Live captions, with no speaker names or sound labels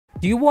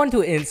Do you want to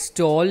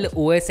install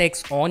OS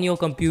X on your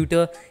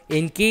computer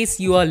in case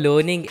you are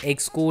learning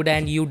Xcode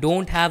and you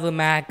don't have a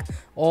Mac,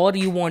 or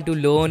you want to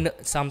learn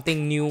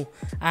something new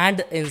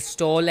and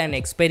install and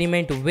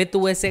experiment with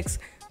OS X?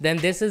 Then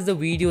this is the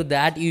video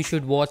that you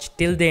should watch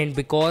till the end,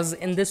 because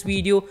in this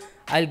video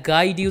I'll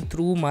guide you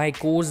through my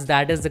course,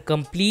 that is the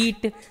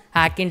complete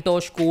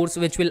Hackintosh course,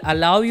 which will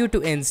allow you to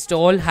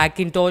install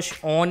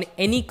Hackintosh on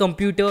any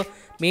computer,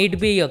 may it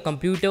be your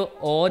computer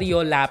or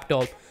your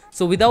laptop.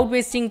 So without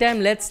wasting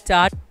time, let's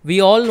start. We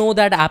all know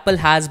that Apple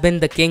has been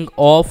the king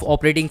of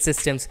operating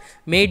systems,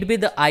 may it be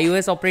the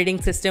iOS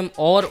operating system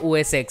or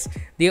OS X.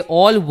 They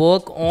all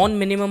work on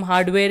minimum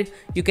hardware.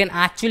 You can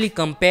actually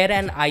compare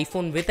an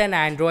iPhone with an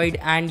Android,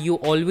 and you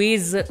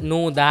always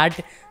know that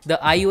the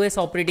iOS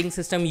operating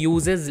system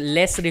uses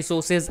less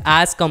resources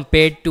as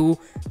compared to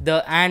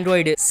the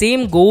Android.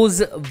 Same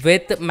goes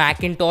with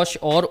Macintosh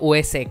or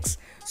OS X.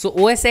 So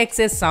OS X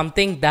is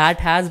something that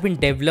has been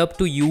developed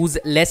to use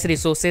less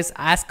resources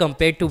as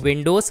compared to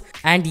Windows,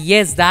 and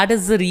yes, that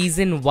is the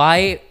reason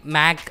why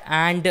Mac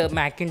and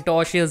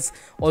Macintoshes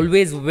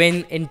always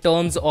win in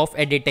terms of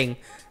editing.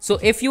 So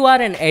if you are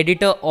an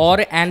editor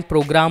or an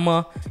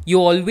programmer, you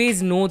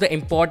always know the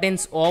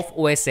importance of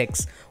OS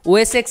X.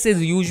 OS X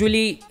is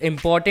usually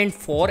important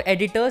for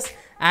editors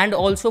and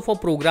also for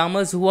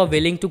programmers who are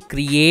willing to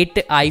create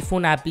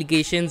iPhone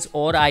applications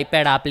or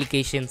iPad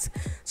applications.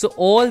 So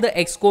all the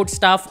Xcode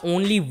stuff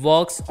only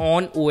works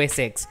on OS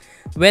X.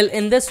 Well,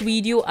 in this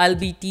video I'll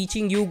be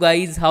teaching you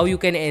guys how you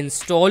can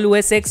install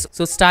OS X.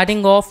 So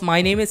starting off,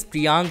 my name is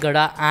Priyank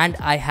Gada and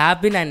I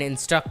have been an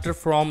instructor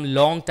from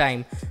long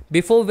time,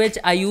 before which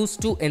I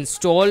used to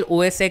install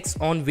OS X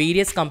on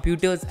various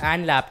computers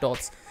and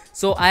laptops.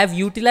 So I have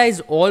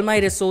utilized all my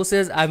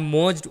resources, I've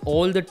merged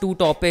all the two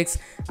topics.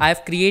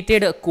 I've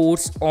created a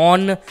course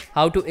on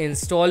how to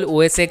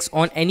install OS X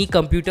on any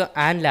computer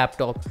and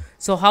laptop.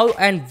 So how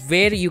and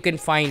where you can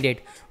find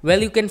it?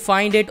 Well, you can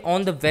find it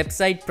on the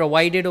website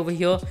provided over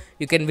here.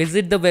 You can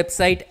visit the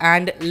website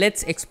and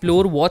let's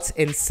explore what's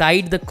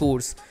inside the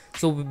course.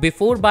 So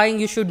before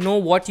buying, you should know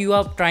what you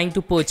are trying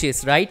to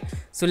purchase, right?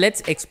 So let's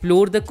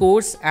explore the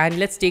course and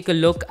let's take a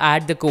look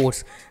at the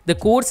course. The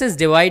course is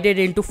divided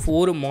into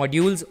 4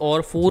 modules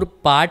or 4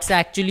 parts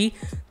actually.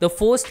 The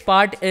first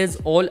part is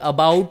all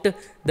about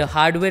the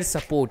hardware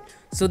support.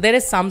 So there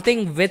is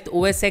something with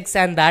OS X,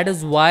 and that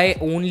is why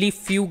only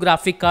few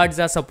graphic cards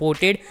are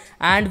supported,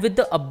 and with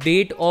the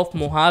update of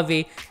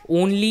Mojave,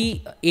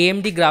 only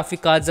AMD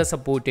graphic cards are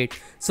supported.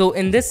 So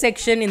in this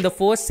section, in the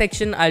first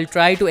section, I'll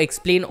try to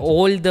explain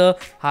all the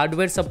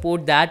hardware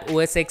support that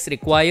OS X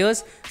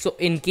requires. So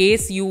in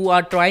case you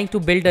are trying to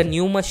build a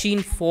new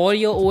machine for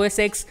your OS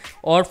X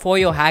or for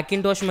your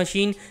Hackintosh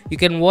machine, you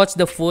can watch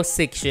the first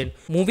section.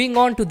 Moving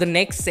on to the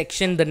next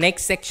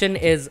section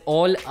is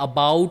all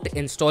about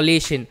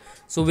installation.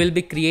 So we'll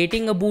be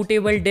creating a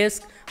bootable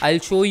disk. I'll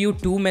show you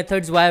 2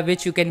 methods via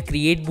which you can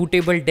create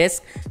bootable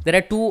disk. There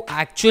are 2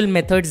 actual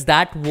methods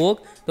that work.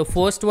 The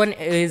first one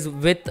is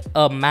with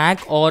a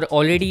Mac or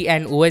already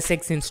an OS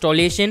X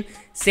installation.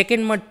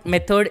 Second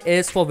method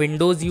is for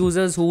Windows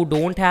users who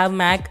don't have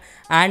Mac,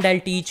 and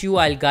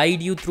I'll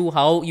guide you through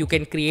how you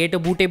can create a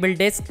bootable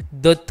disk.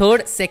 The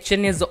third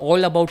section is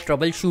all about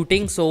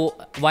troubleshooting. So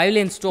while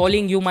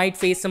installing, you might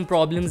face some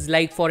problems,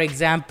 like for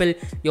example,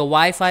 your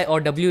Wi-Fi or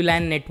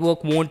WLAN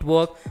network won't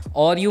work,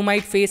 or you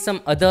might face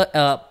some other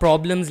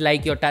problems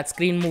like your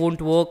touchscreen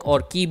won't work,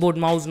 or keyboard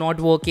mouse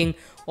not working,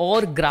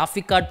 or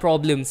graphic card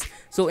problems.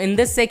 So in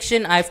this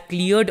section, I've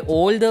cleared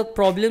all the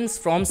problems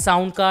from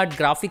sound card,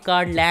 graphic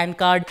card, LAN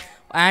card,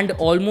 and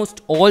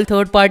almost all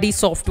third-party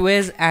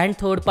softwares and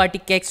third-party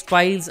text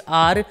files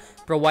are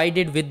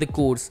provided with the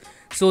course.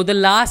 So the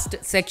last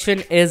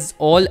section is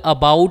all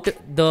about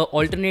the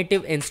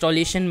alternative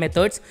installation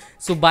methods.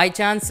 So by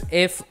chance,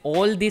 if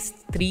all these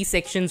 3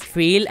 sections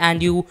fail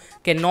and you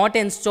cannot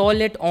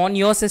install it on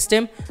your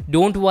system,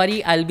 don't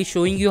worry, I'll be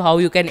showing you how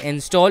you can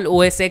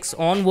install OS X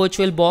on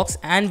VirtualBox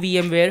and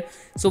VMware.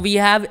 So we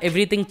have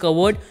everything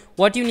covered.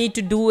 What you need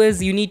to do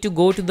is you need to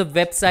go to the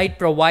website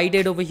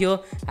provided over here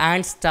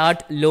and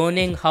start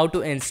learning how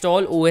to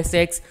install OS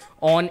X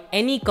on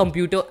any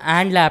computer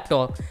and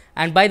laptop.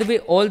 And by the way,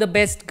 all the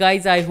best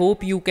guys. I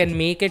hope you can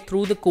make it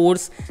through the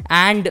course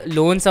and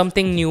learn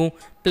something new,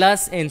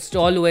 plus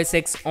install OS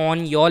X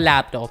on your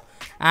laptop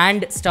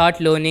and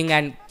start learning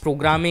and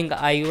programming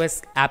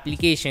iOS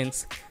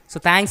applications.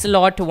 So thanks a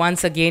lot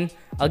once again.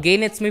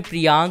 It's me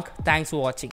Priyank. Thanks for watching.